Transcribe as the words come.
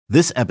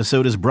This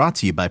episode is brought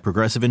to you by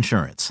Progressive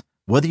Insurance.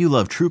 Whether you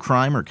love true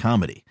crime or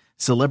comedy,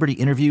 celebrity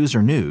interviews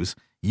or news,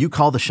 you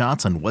call the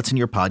shots on what's in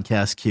your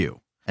podcast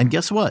queue. And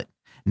guess what?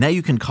 Now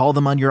you can call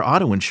them on your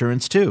auto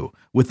insurance too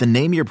with the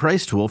Name Your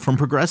Price tool from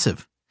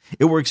Progressive.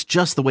 It works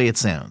just the way it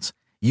sounds.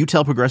 You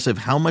tell Progressive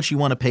how much you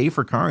want to pay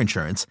for car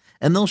insurance,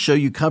 and they'll show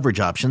you coverage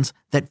options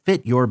that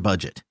fit your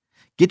budget.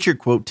 Get your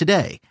quote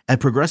today at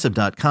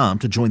Progressive.com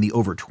to join the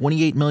over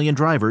 28 million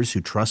drivers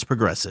who trust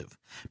Progressive.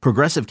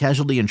 Progressive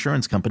Casualty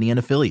Insurance Company and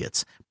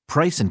Affiliates.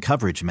 Price and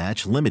coverage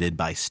match limited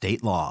by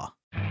state law.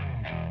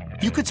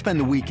 You could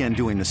spend the weekend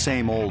doing the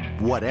same old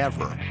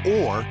whatever,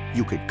 or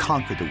you could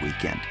conquer the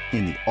weekend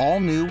in the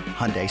all-new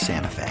Hyundai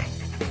Santa Fe.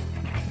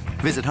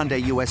 Visit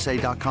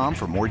HyundaiUSA.com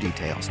for more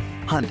details.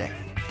 Hyundai,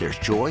 there's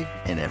joy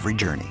in every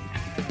journey.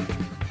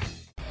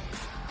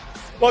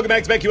 Welcome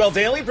back to BetQL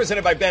Daily,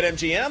 presented by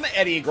BetMGM.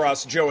 Eddie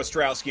Gross, Joe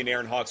Ostrowski, and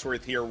Aaron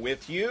Hawksworth here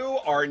with you.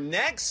 Our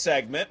next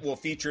segment will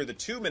feature the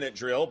 2-minute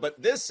drill,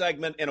 but this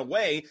segment, in a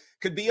way,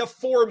 could be a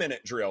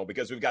 4-minute drill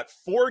because we've got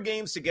 4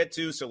 games to get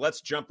to, so let's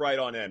jump right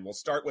on in. We'll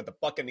start with the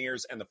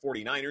Buccaneers and the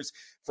 49ers.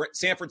 For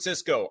San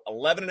Francisco,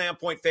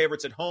 11.5-point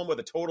favorites at home with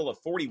a total of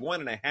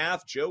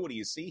 41.5. Joe, what do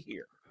you see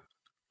here?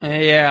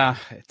 Yeah,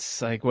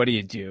 it's like, what do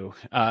you do?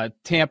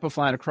 Tampa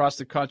flying across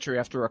the country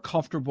after a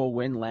comfortable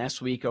win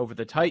last week over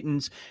the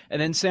Titans.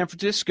 And then San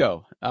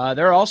Francisco.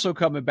 They're also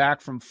coming back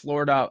from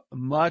Florida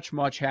much,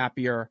 much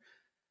happier.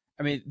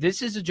 I mean,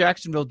 this is a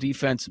Jacksonville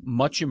defense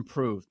much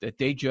improved that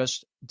they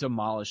just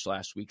demolished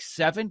last week.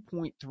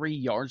 7.3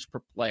 yards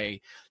per play.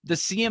 The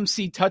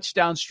CMC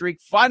touchdown streak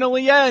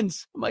finally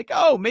ends. I'm like,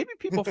 oh, maybe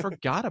people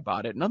forgot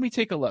about it. And let me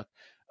take a look.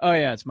 Oh,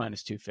 yeah, it's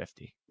minus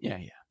 250. Yeah,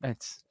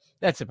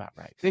 That's about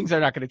right. Things are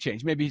not going to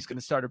change. Maybe he's going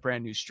to start a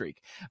brand new streak.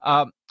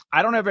 I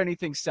don't have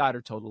anything side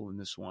or total in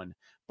this one,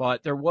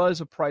 but there was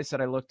a price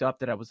that I looked up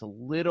that I was a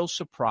little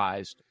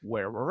surprised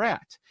where we're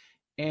at.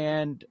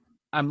 And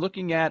I'm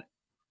looking at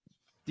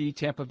the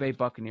Tampa Bay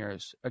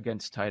Buccaneers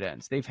against tight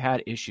ends. They've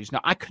had issues.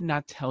 Now, I could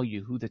not tell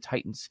you who the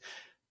Titans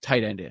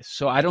tight end is,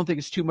 so I don't think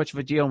it's too much of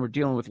a deal. And we're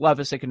dealing with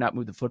Levis. They could not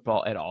move the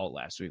football at all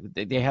last week.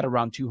 They had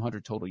around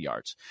 200 total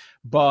yards.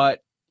 But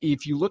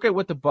if you look at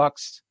what the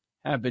Bucs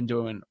have been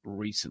doing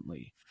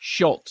recently.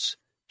 Schultz,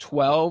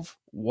 12,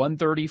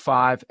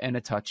 135, and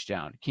a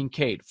touchdown.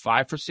 Kincaid,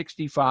 5 for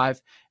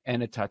 65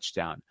 and a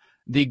touchdown.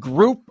 The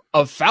group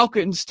of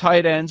Falcons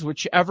tight ends,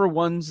 whichever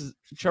one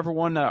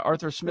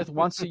Arthur Smith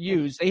wants to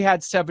use, they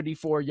had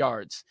 74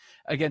 yards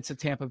against the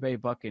Tampa Bay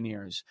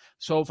Buccaneers.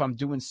 So if I'm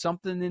doing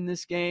something in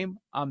this game,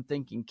 I'm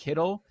thinking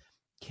Kittle.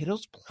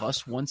 Kittle's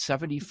plus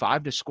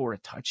 175 to score a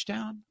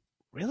touchdown?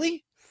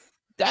 Really?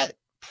 That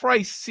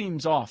price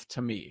seems off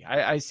to me.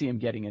 I see him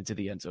getting into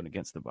the end zone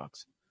against the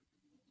Bucs.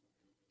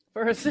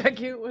 For a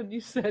second, when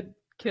you said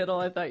Kittle,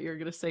 I thought you were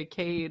going to say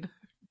Cade.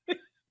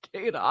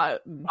 Cade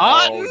Otton.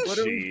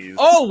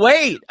 Oh,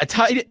 wait, a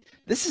tight.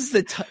 This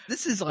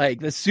is like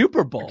the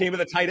Super Bowl Game of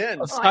the tight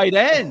ends. Tight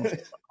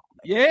end.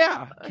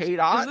 Yeah, Cade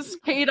Otton. Is this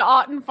Cade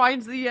Otton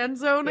finds the end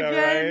zone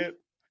again? Right?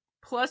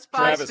 Plus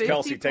 550.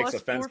 Travis Kelce takes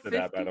offense to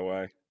that, by the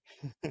way.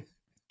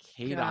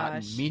 Cade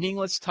Otton,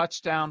 meaningless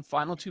touchdown,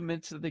 final 2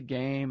 minutes of the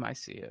game. I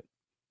see it.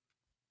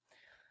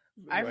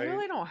 I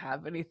really don't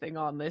have anything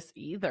on this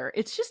either.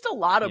 It's just a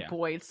lot of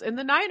points, and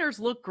the Niners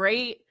look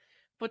great,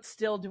 but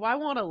still, do I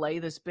want to lay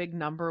this big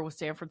number with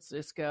San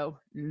Francisco?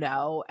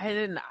 No,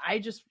 and I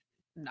just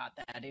not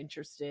that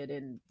interested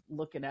in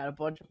looking at a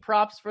bunch of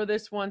props for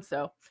this one,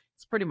 so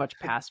it's pretty much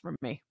pass for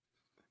me.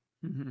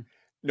 Mm-hmm.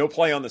 No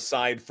play on the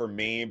side for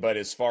me, but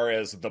as far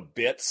as the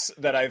bits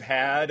that I've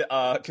had,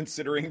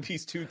 considering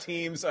these two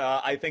teams,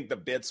 I think the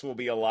bits will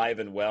be alive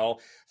and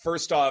well.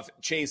 First off,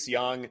 Chase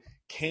Young,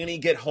 can he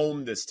get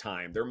home this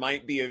time? There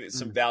might be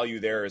some value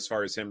there as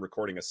far as him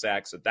recording a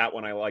sack, so that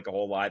one I like a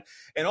whole lot.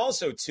 And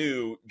also,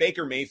 too,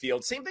 Baker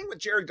Mayfield, same thing with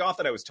Jared Goff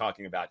that I was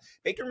talking about.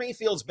 Baker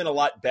Mayfield's been a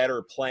lot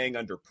better playing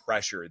under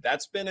pressure.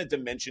 That's been a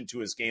dimension to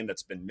his game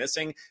that's been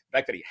missing. The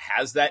fact that he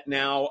has that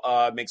now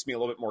makes me a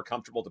little bit more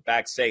comfortable to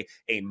back, say,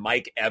 a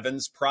Mike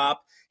Evans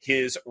prop.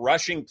 His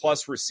rushing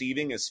plus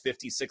receiving is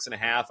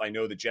 56.5. I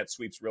know the jet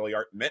sweeps really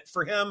aren't meant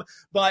for him,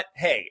 but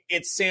hey,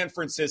 it's San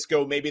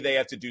Francisco. Maybe they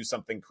have to do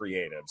something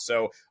creative.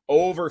 So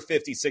over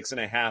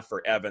 56.5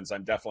 for Evans,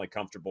 I'm definitely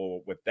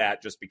comfortable with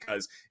that, just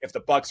because if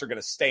the Bucs are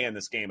going to stay in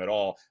this game at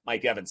all,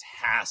 Mike Evans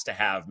has to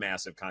have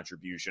massive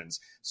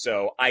contributions.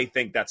 So I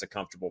think that's a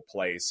comfortable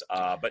place,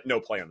 but no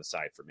play on the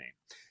side for me.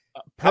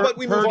 How about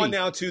we move on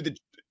now to the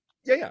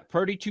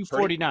Purdy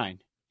 249.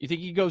 You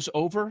think he goes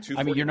over?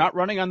 I mean, you're not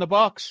running on the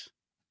Bucs,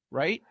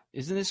 right?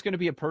 Isn't this going to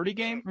be a Purdy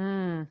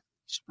game?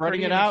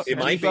 Spreading it out, it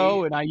might be.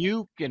 And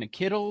Ayuk and a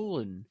Kittle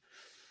and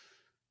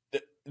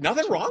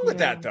nothing wrong with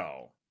that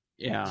though.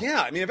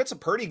 Yeah. I mean, if it's a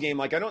Purdy game,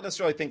 like I don't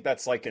necessarily think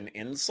that's like an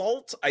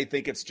insult. I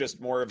think it's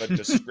just more of a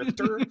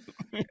descriptor,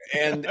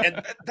 and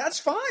that's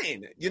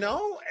fine.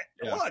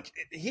 Look,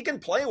 he can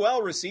play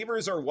well.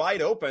 Receivers are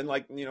wide open,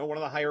 like one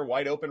of the higher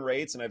wide open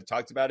rates, and I've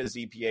talked about his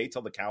EPA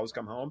till the cows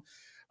come home.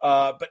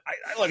 But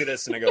I look at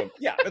this and I go,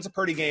 yeah, it's a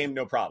Purdy game,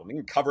 no problem. You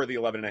can cover the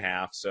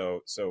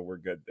 11.5, so we're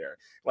good there.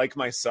 Like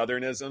my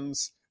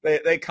Southernisms,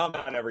 they come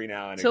out every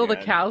now and again. Till the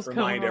cows come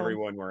home. Remind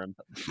everyone where I'm.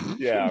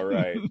 Yeah,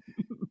 right.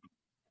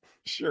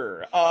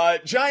 Sure.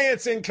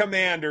 Giants and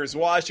Commanders.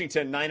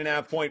 Washington,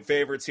 9.5-point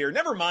favorites here.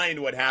 Never mind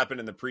what happened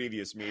in the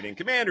previous meeting.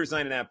 Commanders,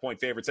 9.5-point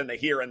favorites in the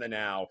here and the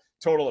now.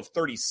 Total of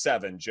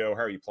 37. Joe,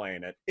 how are you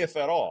playing it, if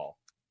at all?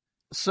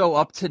 So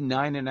up to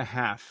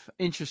 9.5.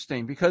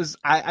 Interesting, because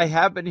I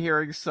have been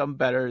hearing some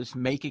bettors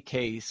make a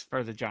case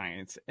for the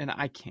Giants, and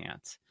I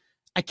can't.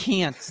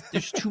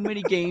 There's too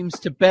many games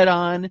to bet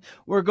on.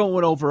 We're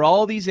going over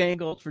all these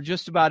angles for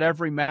just about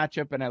every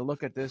matchup, and I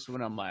look at this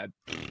one, I'm like,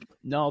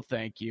 no,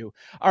 thank you.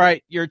 All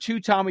right, your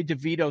 2 Tommy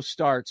DeVito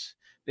starts.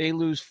 They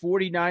lose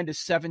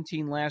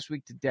 49-17 last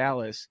week to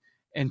Dallas,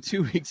 and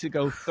 2 weeks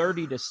ago,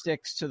 30-6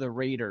 to the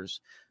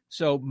Raiders.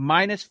 So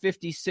minus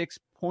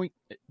 56-point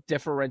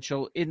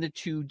differential in the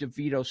 2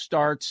 DeVito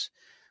starts.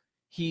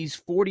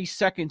 He's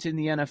 42nd in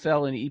the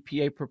NFL in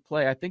EPA per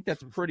play. I think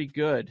that's pretty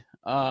good.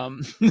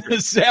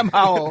 Sam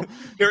Howell.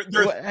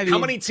 How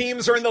many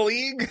teams are in the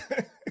league?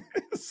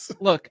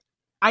 Look,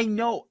 I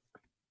know,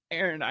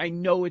 Aaron,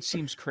 it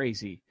seems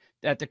crazy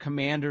that the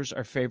Commanders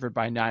are favored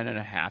by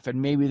 9.5,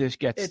 and maybe this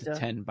gets to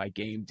 10 by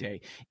game day.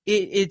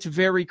 It's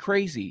very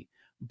crazy.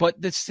 But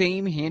the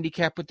same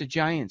handicap with the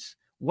Giants.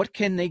 What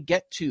can they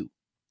get to?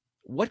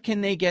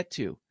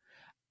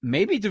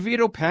 Maybe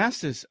DeVito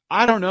passes.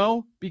 I don't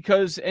know,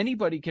 because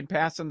anybody can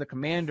pass on the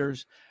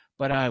Commanders,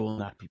 but I will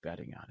not be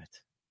betting on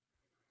it.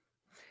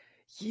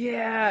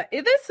 Yeah,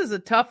 this is a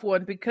tough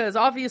one because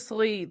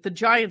obviously the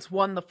Giants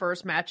won the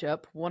first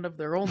matchup, one of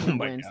their only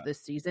wins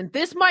this season.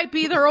 This might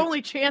be their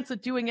only chance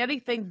at doing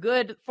anything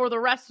good for the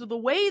rest of the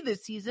way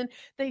this season.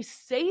 They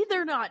say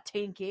they're not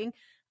tanking.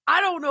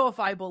 I don't know if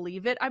I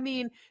believe it. I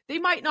mean, they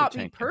might not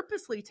be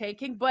purposely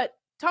tanking, but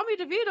Tommy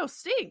DeVito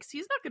stinks.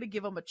 He's not going to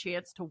give them a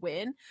chance to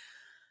win.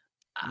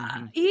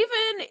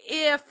 Even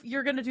if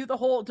you're going to do the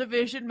whole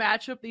division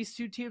matchup, these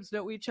two teams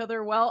know each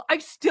other well, I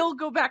still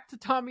go back to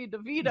Tommy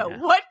DeVito. Yeah.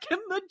 What can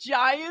the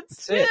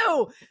Giants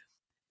do?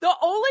 The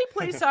only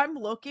place I'm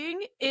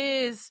looking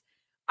is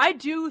I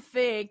do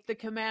think the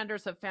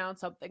Commanders have found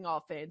something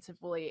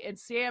offensively, and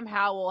Sam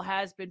Howell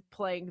has been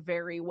playing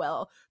very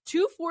well.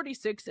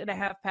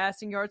 246.5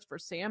 passing yards for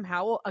Sam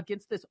Howell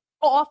against this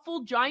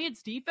awful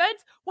Giants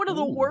defense, one of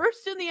the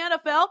worst in the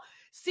NFL,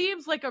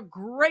 seems like a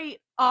great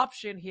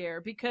option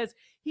here because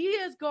he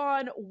has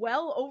gone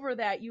well over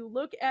that. You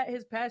look at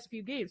his past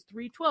few games,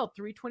 312,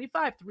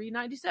 325,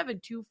 397,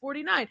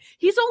 249.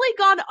 He's only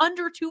gone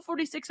under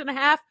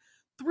 246.5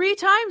 3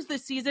 times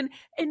this season,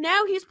 and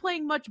now he's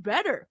playing much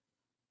better.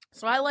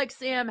 So I like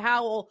Sam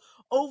Howell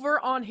over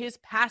on his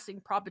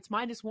passing prop. It's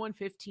minus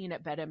 115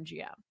 at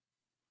BetMGM.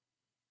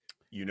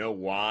 You know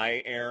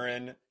why,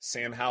 Aaron,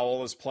 Sam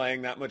Howell is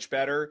playing that much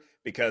better?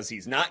 Because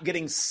he's not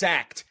getting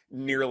sacked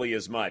nearly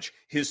as much.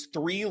 His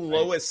 3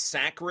 lowest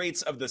sack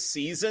rates of the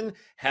season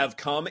have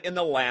come in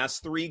the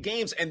last 3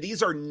 games. And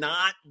these are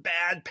not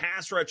bad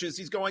pass rushes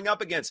he's going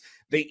up against.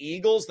 The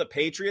Eagles, the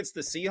Patriots,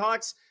 the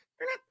Seahawks,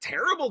 they're not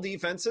terrible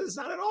defenses,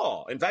 not at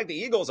all. In fact, the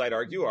Eagles, I'd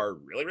argue, are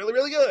really, really,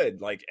 really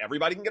good. Like,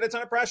 everybody can get a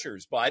ton of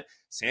pressures, but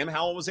Sam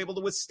Howell was able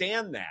to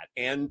withstand that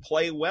and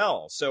play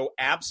well. So,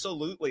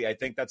 absolutely, I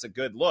think that's a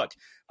good look.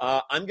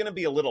 I'm going to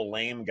be a little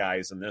lame,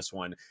 guys, in this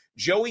one.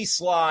 Joey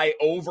Sly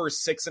over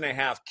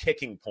 6.5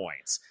 kicking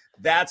points.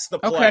 That's the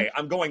play. Okay.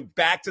 I'm going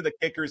back to the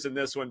kickers in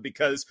this one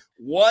because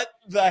what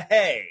the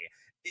hey?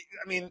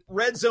 I mean,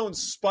 red zone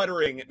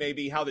sputtering, it may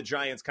be how the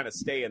Giants kind of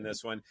stay in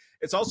this one.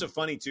 It's also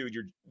funny, too,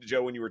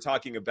 Joe, when you were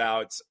talking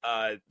about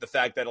the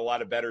fact that a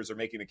lot of bettors are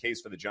making the case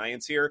for the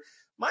Giants here.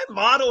 My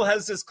model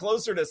has this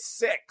closer to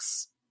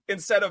 6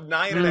 instead of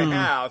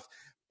 9.5,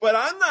 but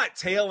I'm not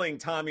tailing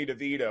Tommy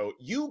DeVito.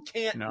 You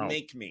can't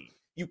make me.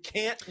 You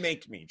can't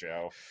make me,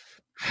 Joe.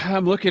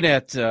 I'm looking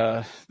at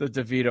the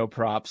DeVito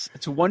props.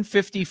 It's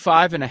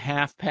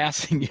 155.5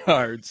 passing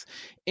yards.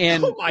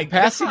 And oh my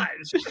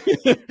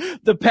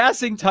the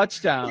passing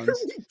touchdowns,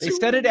 they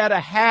set it at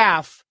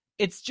 0.5.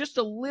 It's just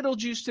a little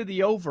juice to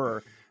the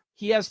over.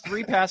 He has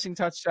 3 passing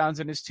touchdowns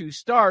in his 2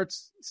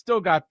 starts, still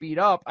got beat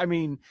up. I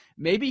mean,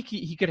 maybe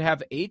he could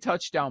have a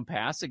touchdown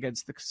pass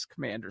against the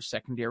Commanders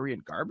secondary in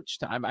garbage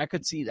time. I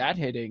could see that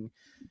hitting.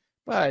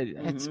 But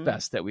it's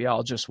best that we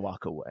all just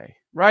walk away,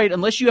 right?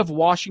 Unless you have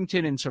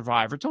Washington and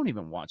Survivor, don't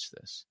even watch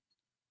this.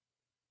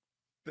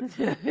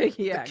 The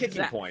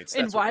kicking points.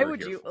 And why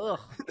would you?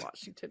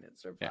 Washington and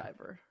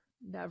Survivor,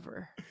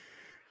 never.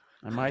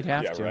 I might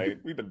have to. Right.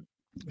 We've been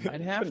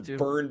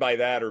burned by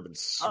that or been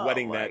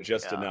sweating that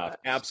just enough.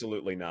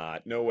 Absolutely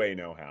not. No way,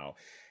 no how.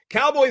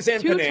 Cowboys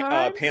and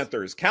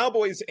Panthers.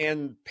 Cowboys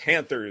and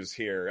Panthers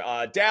here.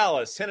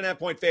 Dallas,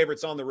 10.5-point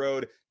favorites on the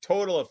road.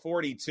 Total of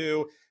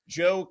 42.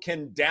 Joe,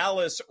 can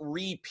Dallas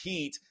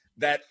repeat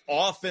that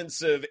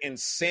offensive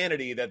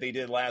insanity that they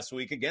did last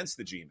week against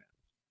the G-Men?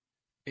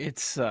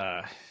 It's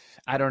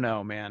I don't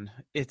know, man.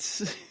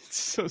 It's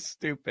so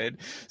stupid.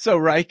 So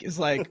Reich is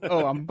like,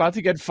 oh, I'm about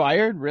to get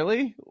fired?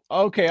 Really?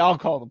 Okay, I'll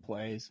call the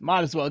plays.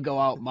 Might as well go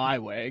out my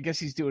way. I guess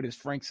he's doing his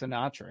Frank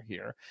Sinatra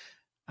here.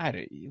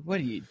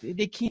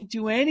 They can't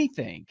do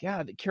anything.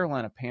 God, the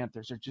Carolina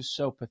Panthers are just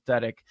so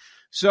pathetic.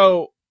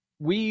 So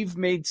we've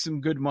made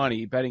some good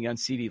money betting on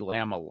CeeDee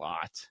Lamb a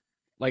lot.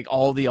 Like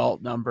all the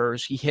alt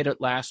numbers. He hit it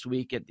last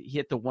week. He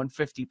hit the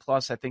 150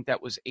 plus. I think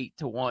that was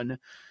 8-1.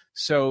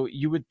 So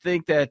you would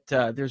think that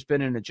there's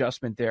been an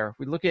adjustment there. If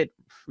we look at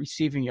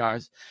receiving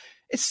yards,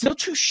 it's still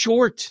too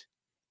short.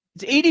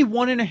 It's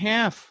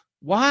 81.5.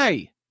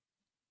 Why?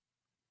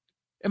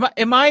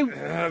 Am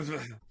I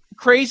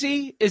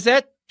crazy? Is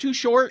that too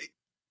short?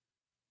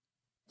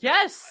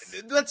 Yes.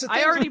 That's the thing.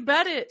 I already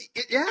bet it.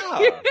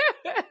 Yeah.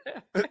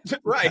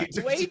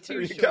 Right. Way too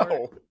there you short.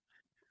 Go.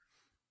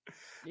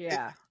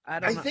 Yeah.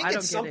 I think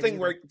it's something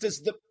where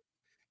does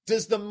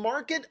the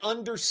market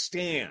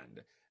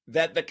understand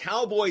that the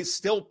Cowboys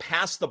still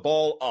pass the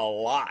ball a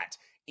lot,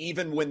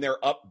 even when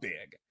they're up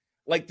big?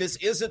 Like, this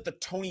isn't the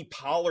Tony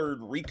Pollard,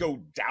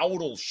 Rico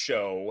Dowdle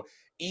show,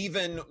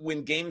 even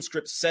when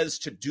GameScript says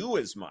to do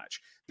as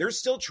much. They're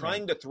still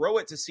trying to throw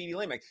it to CeeDee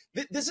Lamb. Like,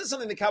 this is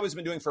something the Cowboys have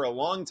been doing for a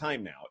long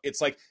time now.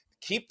 It's like,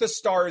 keep the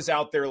stars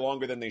out there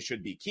longer than they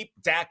should be. Keep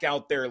Dak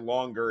out there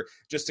longer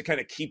just to kind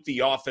of keep the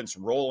offense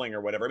rolling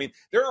or whatever. I mean,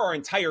 there are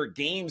entire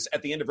games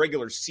at the end of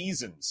regular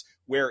seasons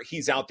where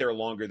he's out there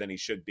longer than he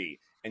should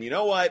be. And you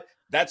know what?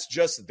 That's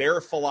just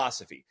their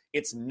philosophy.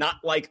 It's not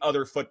like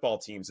other football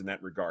teams in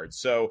that regard.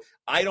 So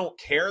I don't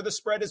care the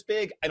spread is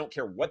big. I don't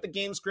care what the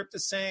game script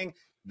is saying.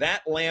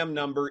 That Lamb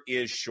number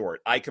is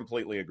short. I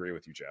completely agree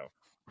with you, Joe.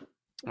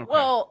 Okay.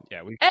 Well,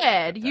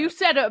 Ed, you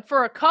said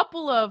for a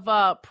couple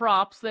of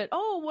props that,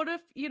 what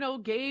if,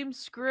 game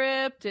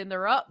script and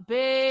they're up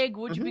big?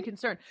 Would you be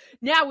concerned?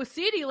 Now, with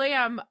CeeDee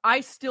Lamb,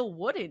 I still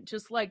wouldn't,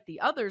 just like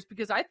the others,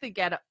 because I think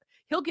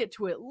he'll get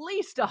to at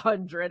least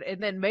 100,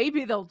 and then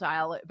maybe they'll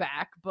dial it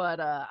back. But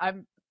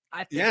I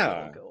think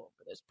he'll go over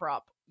this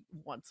prop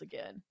once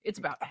again. It's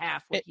about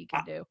half what he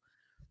can do.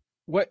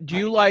 What do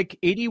you like?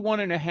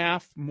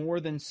 81.5 more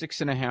than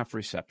 6.5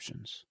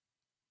 receptions?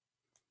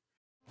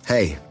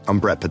 Hey, I'm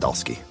Brett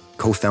Podolsky,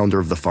 co-founder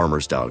of The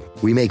Farmer's Dog.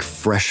 We make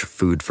fresh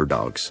food for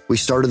dogs. We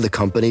started the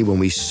company when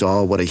we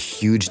saw what a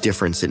huge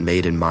difference it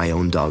made in my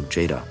own dog,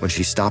 Jada, when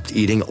she stopped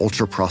eating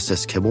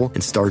ultra-processed kibble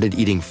and started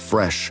eating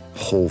fresh,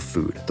 whole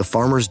food. The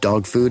Farmer's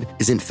Dog food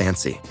isn't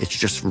fancy. It's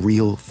just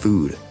real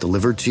food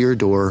delivered to your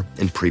door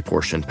in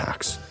pre-portioned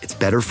packs. It's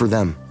better for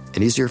them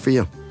and easier for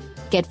you.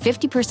 Get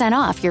 50%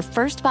 off your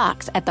first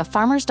box at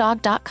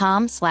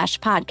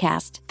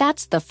thefarmersdog.com/podcast.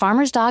 That's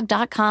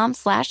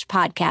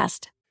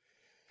thefarmersdog.com/podcast.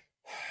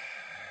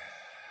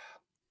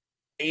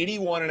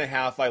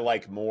 81.5 I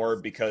like more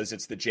because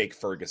it's the Jake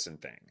Ferguson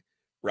thing,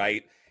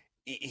 right?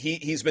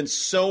 He's been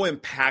so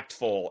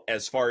impactful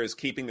as far as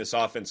keeping this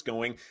offense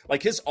going.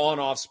 Like, his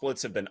on-off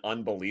splits have been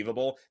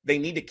unbelievable. They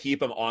need to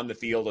keep him on the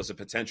field as a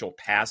potential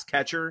pass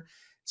catcher.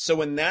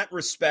 So in that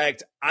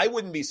respect, I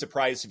wouldn't be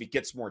surprised if he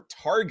gets more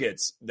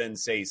targets than,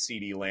 say,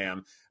 CeeDee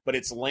Lamb, but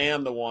it's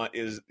Lamb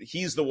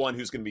he's the one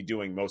who's going to be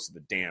doing most of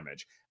the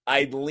damage.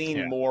 I'd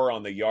lean more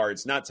on the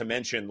yards, not to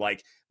mention,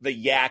 like, the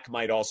yak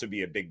might also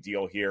be a big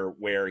deal here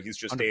where he's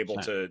just 100%. Able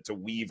to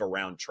weave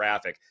around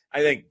traffic.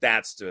 I think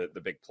that's the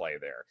big play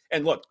there.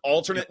 And look,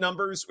 alternate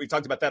numbers, we've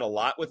talked about that a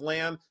lot with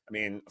Lamb. I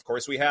mean, of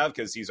course we have,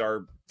 because he's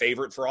our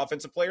favorite for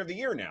Offensive Player of the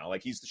Year now.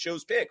 Like, he's the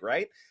show's pick,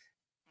 right?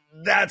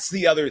 That's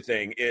the other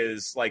thing,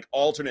 is like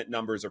alternate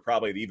numbers are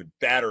probably the even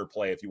better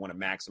play if you want to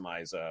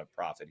maximize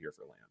profit here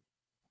for Lamb.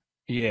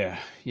 Yeah.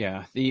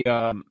 The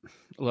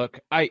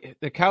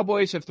the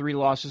Cowboys have 3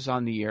 losses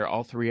on the year,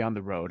 all 3 on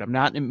the road. I'm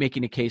not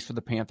making a case for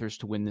the Panthers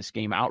to win this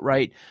game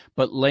outright,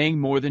 but laying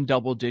more than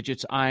double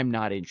digits, I'm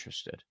not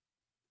interested.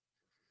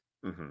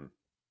 Mm-hmm.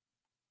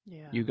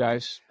 Yeah. You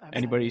guys,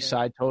 anybody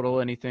side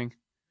total anything?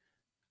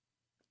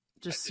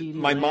 Just CeeDee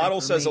My Lamb model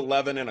says me.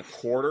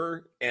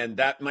 11.25, and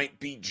that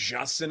might be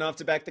just enough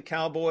to back the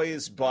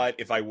Cowboys. But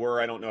if I were,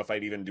 I don't know if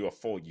I'd even do a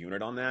full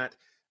unit on that.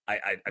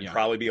 I'd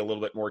probably be a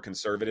little bit more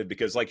conservative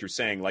because, like you're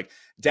saying, like,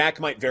 Dak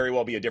might very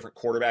well be a different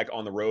quarterback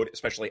on the road,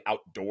 especially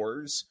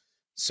outdoors.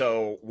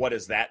 So what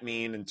does that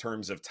mean in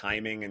terms of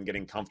timing and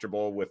getting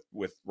comfortable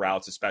with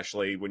routes,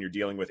 especially when you're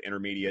dealing with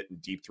intermediate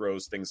and deep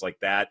throws, things like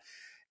that?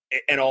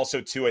 And also,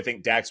 too, I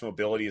think Dak's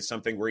mobility is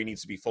something where he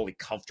needs to be fully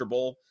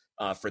comfortable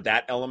for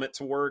that element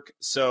to work.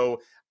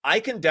 So I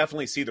can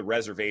definitely see the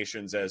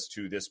reservations as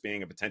to this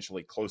being a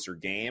potentially closer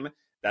game.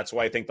 That's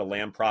why I think the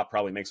Lamb prop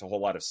probably makes a whole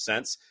lot of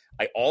sense.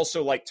 I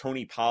also like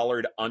Tony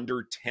Pollard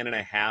under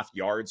 10.5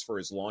 yards for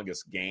his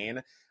longest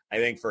gain. I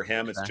think for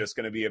him, it's just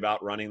going to be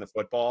about running the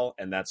football,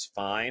 and that's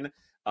fine.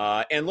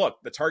 And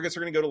look, the targets are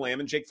going to go to Lamb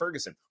and Jake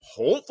Ferguson.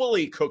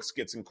 Hopefully Cooks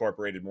gets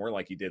incorporated more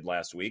like he did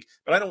last week,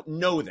 but I don't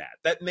know that.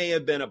 That may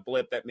have been a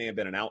blip. That may have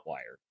been an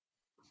outlier.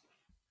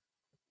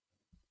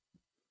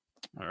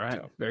 All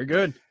right. Very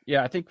good.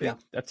 Yeah, I think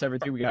that's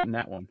everything we got in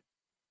that one.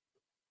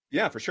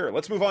 Yeah, for sure.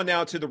 Let's move on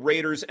now to the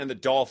Raiders and the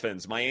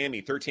Dolphins.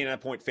 Miami,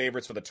 13.5-point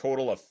favorites with a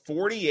total of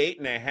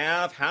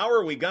 48.5. How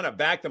are we going to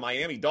back the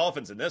Miami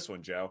Dolphins in this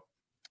one, Joe?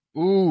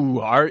 Ooh,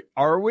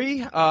 are we?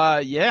 Yeah,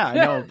 I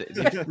know.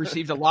 They've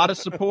received a lot of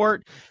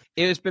support.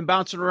 It's been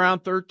bouncing around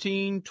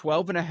 13,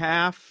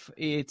 12.5.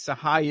 It's a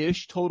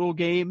high-ish total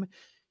game.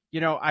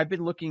 I've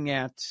been looking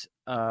at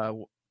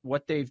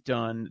what they've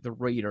done, the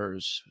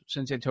Raiders,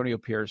 since Antonio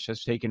Pierce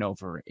has taken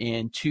over,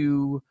 and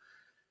 2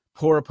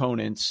 poor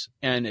opponents,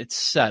 and it's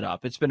set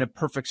up. It's been a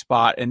perfect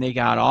spot, and they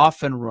got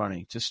off and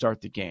running to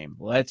start the game.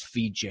 Let's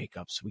feed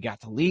Jacobs. We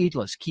got the lead.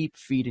 Let's keep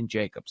feeding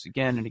Jacobs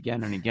again and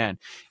again and again.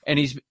 And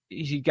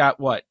he got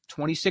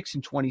 26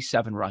 and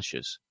 27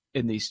 rushes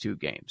in these 2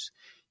 games.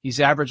 He's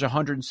averaged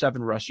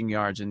 107 rushing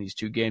yards in these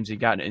 2 games. He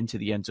got into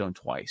the end zone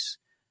twice.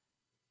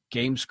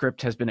 Game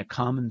script has been a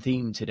common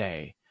theme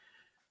today.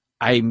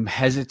 I'm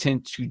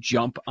hesitant to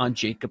jump on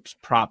Jacobs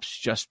props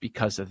just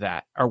because of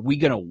that. Are we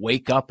going to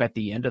wake up at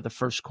the end of the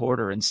first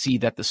quarter and see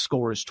that the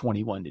score is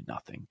 21-0?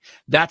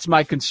 That's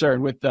my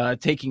concern with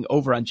taking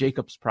over on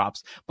Jacobs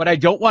props. But I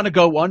don't want to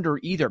go under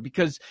either,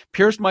 because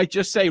Pierce might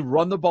just say,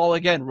 run the ball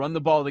again.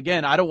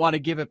 I don't want to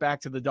give it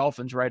back to the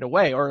Dolphins right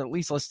away, or at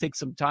least let's take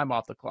some time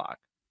off the clock.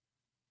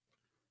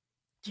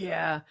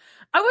 Yeah,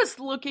 I was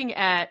looking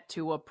at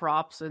Tua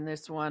props in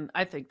this one.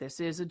 I think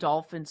this is a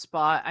Dolphin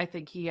spot. I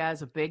think he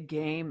has a big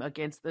game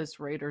against this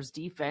Raiders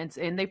defense,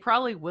 and they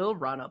probably will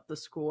run up the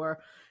score.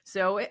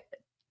 So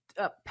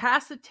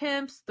pass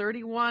attempts,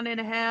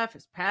 31.5.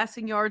 His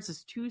passing yards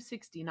is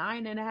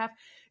 269.5.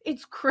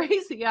 It's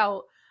crazy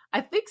how I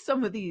think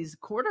some of these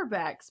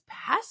quarterbacks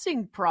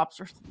passing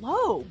props are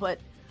low, but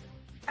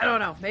I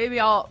don't know. Maybe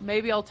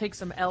I'll take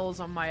some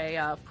L's on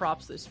my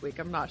props this week.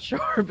 I'm not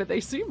sure, but they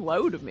seem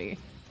low to me.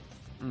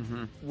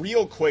 Mm-hmm.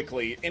 Real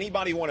quickly,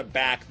 anybody want to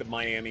back the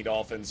Miami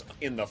Dolphins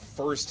in the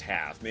first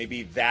half?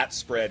 Maybe that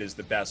spread is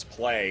the best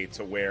play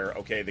to where,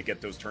 okay, they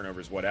get those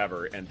turnovers,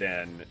 whatever, and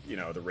then,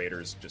 the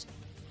Raiders just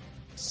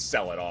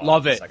sell it off.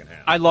 Love in it. The second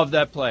half. I love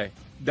that play.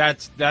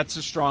 That's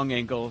a strong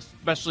angle,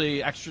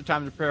 especially extra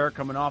time to prepare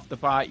coming off the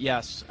bye.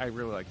 Yes, I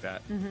really like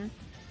that. Mm-hmm.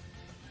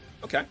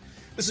 Okay.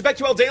 This is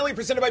BetQL Daily,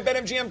 presented by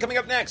BetMGM. Coming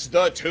up next,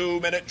 the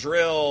 2-minute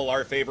drill,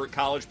 our favorite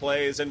college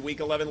plays and Week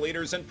 11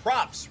 leaders and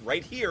props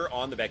right here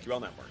on the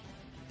BetQL Network.